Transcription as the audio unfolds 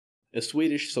A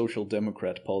Swedish social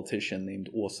democrat politician named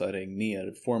Åsa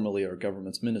Regnér, formerly our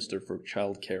government's Minister for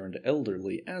Childcare and the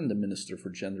Elderly and the Minister for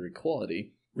Gender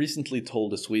Equality, recently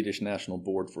told the Swedish National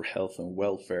Board for Health and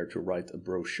Welfare to write a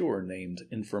brochure named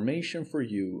Information for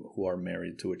You Who Are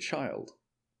Married to a Child.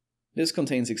 This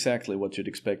contains exactly what you'd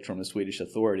expect from a Swedish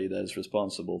authority that is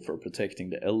responsible for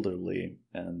protecting the elderly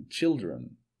and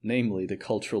children, namely the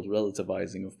cultural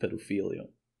relativizing of pedophilia.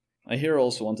 I here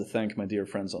also want to thank my dear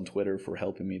friends on Twitter for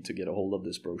helping me to get a hold of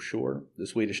this brochure. The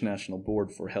Swedish National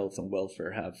Board for Health and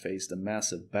Welfare have faced a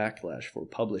massive backlash for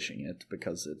publishing it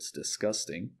because it's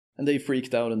disgusting, and they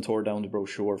freaked out and tore down the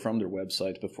brochure from their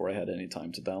website before I had any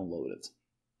time to download it.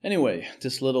 Anyway,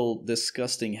 this little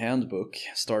disgusting handbook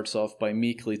starts off by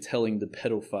meekly telling the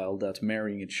pedophile that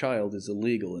marrying a child is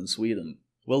illegal in Sweden.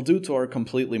 Well, due to our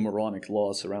completely moronic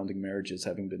laws surrounding marriages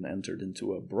having been entered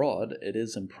into abroad, it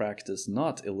is in practice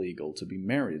not illegal to be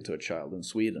married to a child in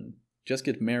Sweden. Just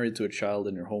get married to a child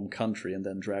in your home country and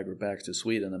then drag her back to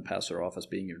Sweden and pass her off as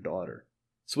being your daughter.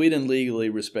 Sweden legally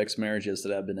respects marriages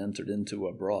that have been entered into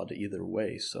abroad either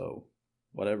way, so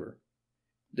whatever.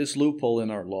 This loophole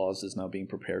in our laws is now being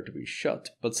prepared to be shut,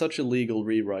 but such a legal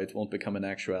rewrite won't become an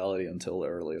actuality until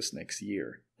earliest next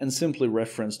year, and simply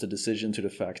reference the decision to the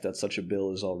fact that such a bill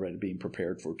is already being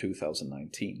prepared for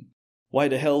 2019. Why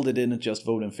the hell they didn't just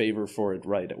vote in favor for it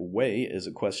right away is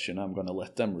a question I'm gonna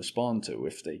let them respond to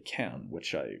if they can,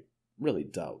 which I really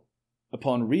doubt.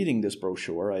 Upon reading this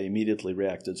brochure, I immediately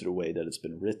reacted to the way that it's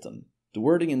been written. The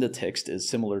wording in the text is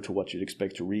similar to what you'd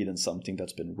expect to read in something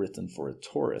that's been written for a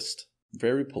tourist.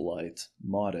 Very polite,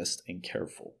 modest, and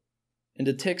careful. In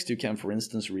the text you can for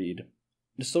instance read,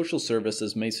 "The social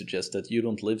services may suggest that you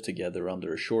don't live together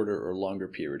under a shorter or longer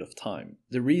period of time.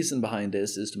 The reason behind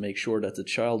this is to make sure that the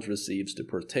child receives the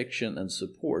protection and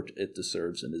support it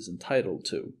deserves and is entitled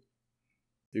to."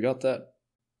 You got that?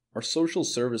 Our social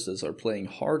services are playing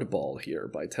hardball here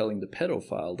by telling the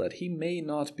pedophile that he may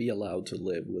not be allowed to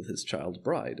live with his child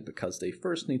bride because they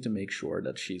first need to make sure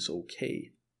that she's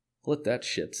okay. Let that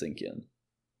shit sink in.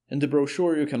 In the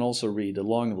brochure you can also read a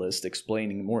long list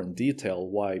explaining more in detail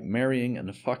why marrying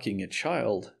and fucking a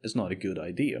child is not a good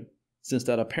idea, since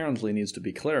that apparently needs to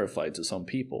be clarified to some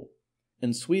people.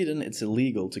 In Sweden it's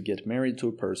illegal to get married to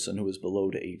a person who is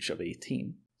below the age of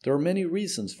 18. There are many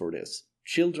reasons for this.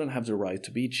 Children have the right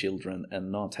to be children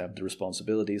and not have the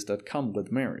responsibilities that come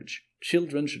with marriage.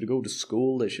 Children should go to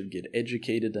school, they should get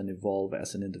educated and evolve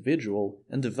as an individual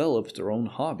and develop their own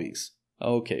hobbies.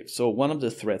 Okay, so one of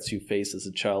the threats you face as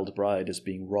a child bride is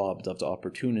being robbed of the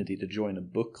opportunity to join a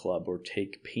book club or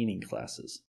take painting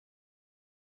classes.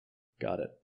 Got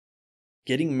it.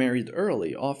 Getting married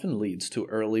early often leads to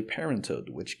early parenthood,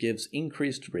 which gives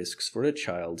increased risks for the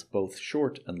child, both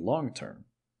short and long term.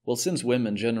 Well, since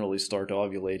women generally start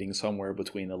ovulating somewhere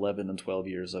between 11 and 12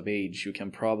 years of age, you can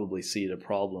probably see the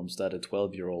problems that a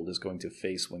 12-year-old is going to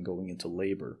face when going into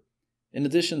labor. In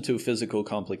addition to physical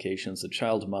complications, a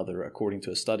child mother, according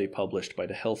to a study published by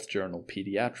the health journal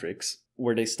Pediatrics,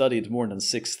 where they studied more than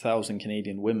 6,000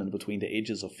 Canadian women between the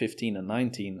ages of 15 and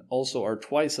 19, also are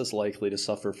twice as likely to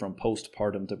suffer from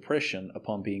postpartum depression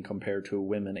upon being compared to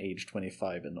women aged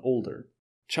 25 and older.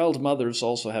 Child mothers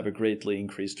also have a greatly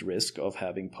increased risk of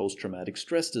having post-traumatic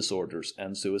stress disorders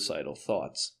and suicidal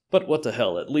thoughts. But what the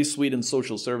hell, at least Sweden's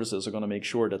social services are going to make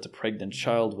sure that the pregnant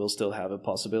child will still have a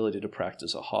possibility to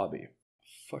practice a hobby.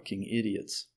 Fucking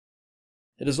idiots.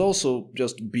 It is also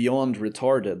just beyond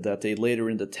retarded that they later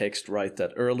in the text write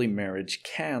that early marriage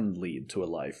can lead to a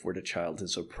life where the child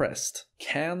is oppressed.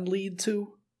 Can lead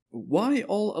to? Why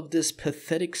all of this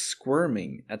pathetic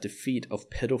squirming at the feet of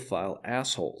pedophile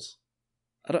assholes?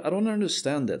 I don't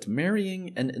understand that.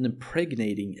 Marrying and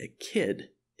impregnating a kid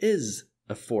is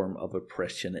a form of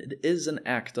oppression. It is an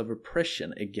act of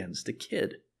oppression against a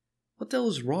kid. What the hell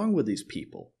is wrong with these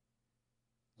people?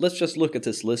 Let's just look at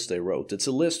this list they wrote. It's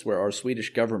a list where our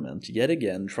Swedish government yet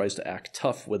again tries to act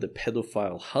tough with the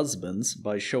pedophile husbands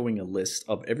by showing a list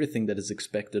of everything that is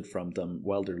expected from them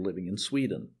while they're living in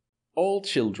Sweden. All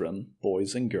children,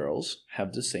 boys and girls,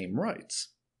 have the same rights.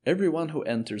 Everyone who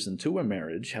enters into a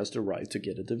marriage has the right to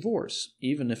get a divorce,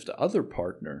 even if the other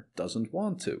partner doesn't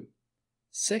want to.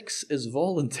 Sex is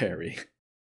voluntary.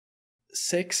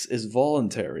 Sex is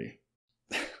voluntary.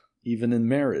 Even in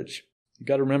marriage. You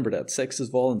gotta remember that. Sex is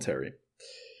voluntary.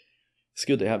 It's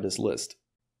good to have this list.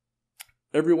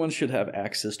 Everyone should have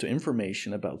access to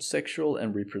information about sexual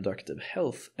and reproductive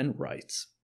health and rights.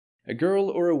 A girl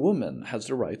or a woman has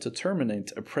the right to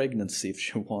terminate a pregnancy if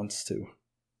she wants to.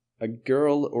 A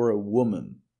girl or a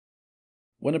woman.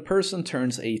 When a person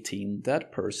turns 18,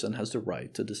 that person has the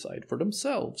right to decide for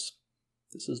themselves.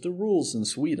 This is the rules in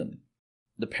Sweden.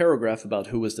 The paragraph about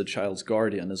who is the child's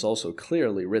guardian is also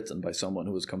clearly written by someone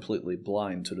who is completely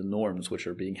blind to the norms which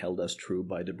are being held as true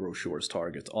by the brochure's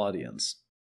target audience.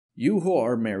 You who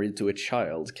are married to a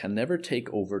child can never take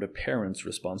over the parent's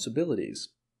responsibilities.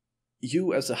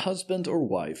 You as a husband or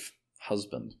wife,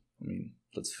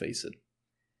 let's face it.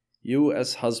 You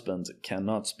as husband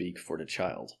cannot speak for the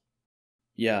child.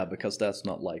 Yeah, because that's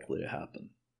not likely to happen.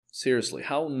 Seriously,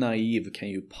 how naive can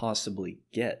you possibly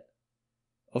get?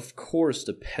 Of course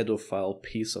the pedophile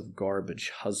piece of garbage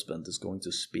husband is going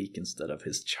to speak instead of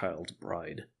his child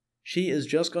bride. She is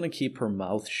just going to keep her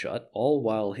mouth shut, all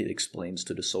while he explains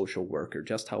to the social worker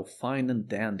just how fine and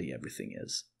dandy everything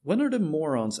is. When are the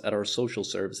morons at our social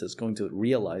services going to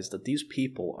realize that these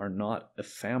people are not a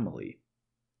family?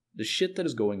 The shit that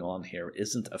is going on here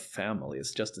isn't a family,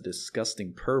 it's just a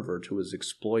disgusting pervert who is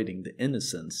exploiting the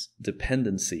innocence,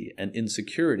 dependency, and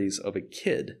insecurities of a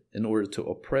kid in order to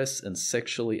oppress and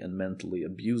sexually and mentally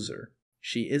abuse her.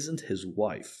 She isn't his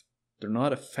wife. They're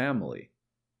not a family.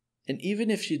 And even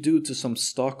if she, due to some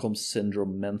Stockholm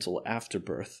Syndrome mental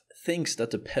afterbirth, thinks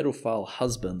that the pedophile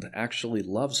husband actually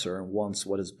loves her and wants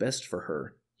what is best for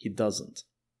her, he doesn't.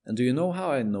 And do you know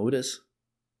how I know this?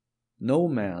 No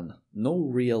man, no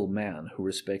real man who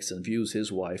respects and views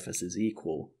his wife as his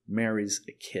equal, marries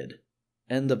a kid.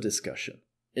 End of discussion.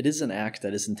 It is an act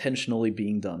that is intentionally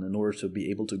being done in order to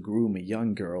be able to groom a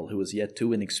young girl who is yet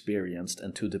too inexperienced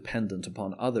and too dependent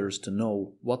upon others to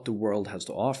know what the world has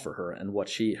to offer her and what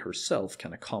she herself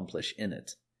can accomplish in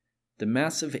it. The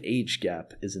massive age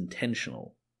gap is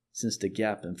intentional, since the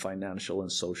gap in financial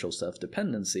and social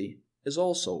self-dependency is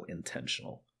also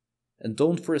intentional. And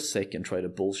don't for a second try to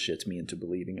bullshit me into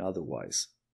believing otherwise.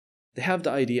 They have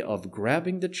the idea of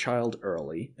grabbing the child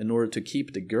early in order to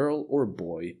keep the girl or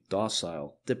boy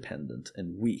docile, dependent,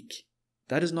 and weak.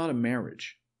 That is not a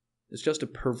marriage. It's just a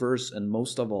perverse and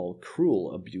most of all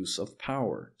cruel abuse of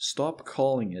power. Stop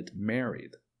calling it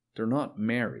married. They're not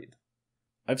married.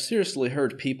 I've seriously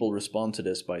heard people respond to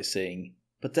this by saying,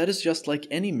 but that is just like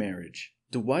any marriage.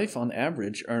 The wife on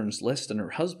average earns less than her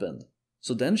husband.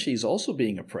 So then she's also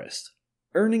being oppressed.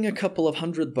 Earning a couple of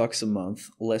 $100 a month,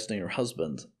 less than your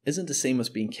husband, isn't the same as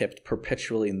being kept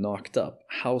perpetually knocked up,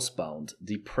 housebound,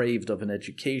 depraved of an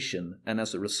education, and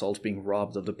as a result being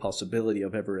robbed of the possibility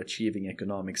of ever achieving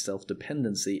economic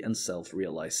self-dependency and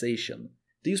self-realization.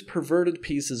 These perverted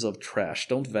pieces of trash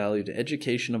don't value the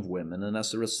education of women, and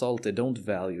as a result they don't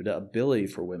value the ability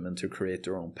for women to create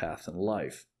their own path in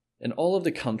life. In all of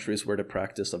the countries where the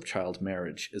practice of child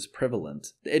marriage is prevalent,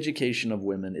 the education of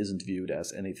women isn't viewed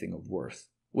as anything of worth,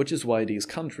 which is why these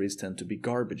countries tend to be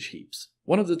garbage heaps.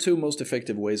 One of the two most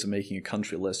effective ways of making a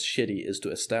country less shitty is to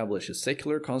establish a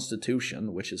secular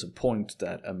constitution, which is a point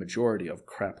that a majority of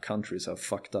crap countries have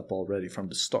fucked up already from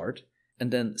the start,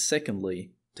 and then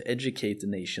secondly, to educate the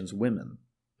nation's women.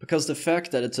 Because the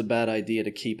fact that it's a bad idea to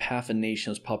keep half a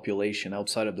nation's population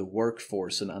outside of the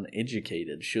workforce and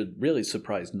uneducated should really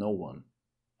surprise no one.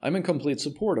 I'm in complete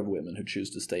support of women who choose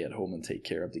to stay at home and take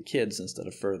care of the kids instead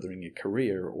of furthering a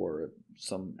career or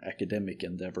some academic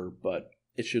endeavor, but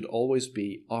it should always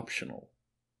be optional.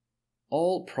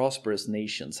 All prosperous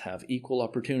nations have equal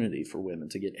opportunity for women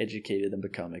to get educated and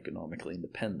become economically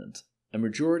independent. A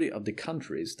majority of the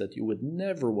countries that you would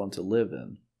never want to live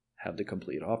in have the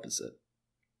complete opposite.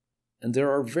 And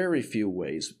there are very few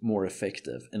ways more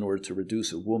effective in order to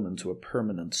reduce a woman to a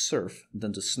permanent serf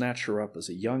than to snatch her up as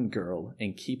a young girl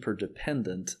and keep her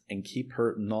dependent and keep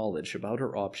her knowledge about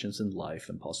her options in life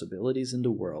and possibilities in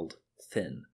the world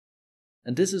thin.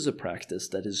 And this is a practice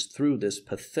that is through this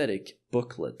pathetic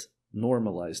booklet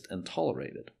normalized and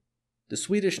tolerated. The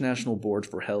Swedish National Board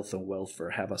for Health and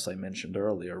Welfare have, as I mentioned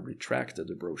earlier, retracted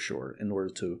the brochure in order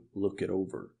to look it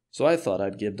over. So I thought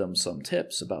I'd give them some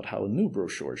tips about how a new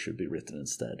brochure should be written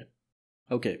instead.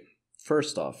 Okay,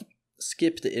 first off,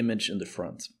 skip the image in the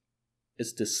front.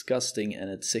 It's disgusting and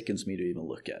it sickens me to even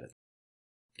look at it.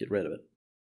 Get rid of it.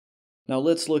 Now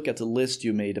let's look at the list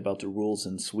you made about the rules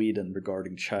in Sweden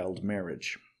regarding child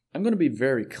marriage. I'm going to be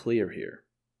very clear here.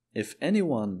 If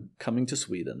anyone coming to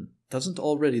Sweden doesn't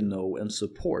already know and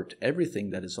support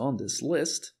everything that is on this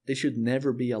list, they should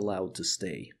never be allowed to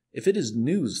stay. If it is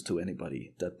news to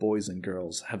anybody that boys and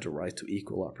girls have the right to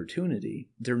equal opportunity,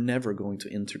 they're never going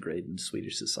to integrate in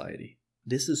Swedish society.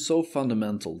 This is so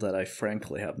fundamental that I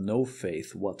frankly have no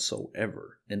faith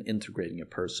whatsoever in integrating a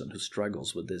person who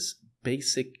struggles with this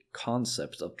basic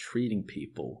concept of treating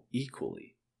people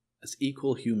equally, as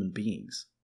equal human beings.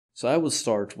 So I will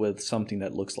start with something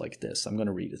that looks like this. I'm going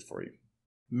to read it for you.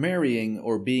 Marrying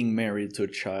or being married to a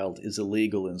child is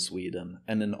illegal in Sweden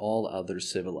and in all other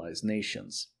civilized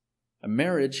nations. A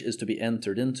marriage is to be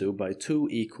entered into by two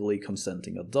equally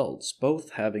consenting adults,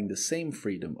 both having the same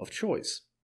freedom of choice.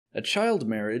 A child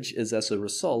marriage is as a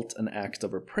result an act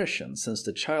of oppression, since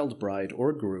the child bride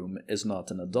or groom is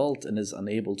not an adult and is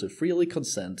unable to freely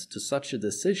consent to such a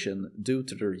decision due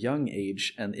to their young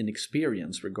age and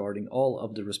inexperience regarding all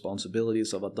of the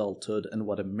responsibilities of adulthood and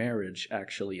what a marriage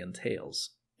actually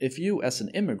entails. If you, as an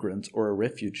immigrant or a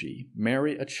refugee,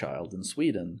 marry a child in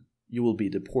Sweden, you will be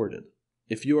deported.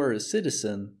 If you are a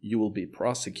citizen, you will be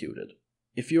prosecuted.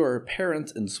 If you are a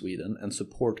parent in Sweden and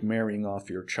support marrying off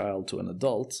your child to an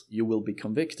adult, you will be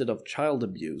convicted of child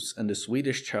abuse and the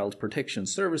Swedish Child Protection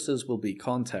Services will be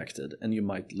contacted and you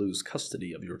might lose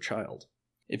custody of your child.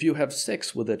 If you have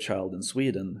sex with a child in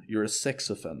Sweden, you're a sex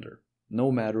offender,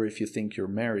 no matter if you think you're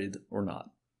married or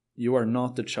not. You are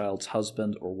not the child's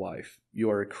husband or wife. You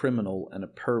are a criminal and a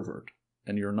pervert,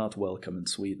 and you're not welcome in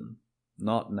Sweden.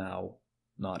 Not now,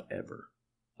 not ever.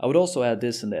 I would also add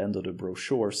this in the end of the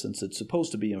brochure since it's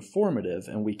supposed to be informative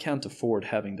and we can't afford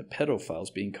having the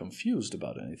pedophiles being confused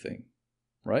about anything,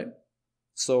 right?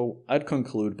 So I'd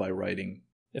conclude by writing,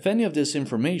 if any of this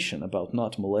information about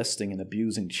not molesting and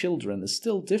abusing children is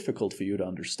still difficult for you to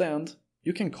understand,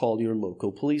 you can call your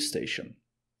local police station.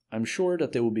 I'm sure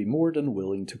that they will be more than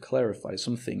willing to clarify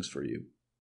some things for you.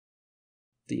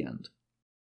 The end.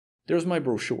 There's my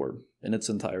brochure in its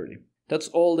entirety. That's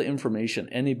all the information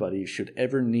anybody should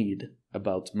ever need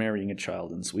about marrying a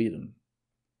child in Sweden.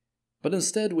 But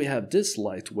instead we have this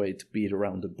lightweight beat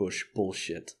around the bush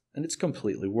bullshit, and it's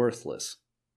completely worthless.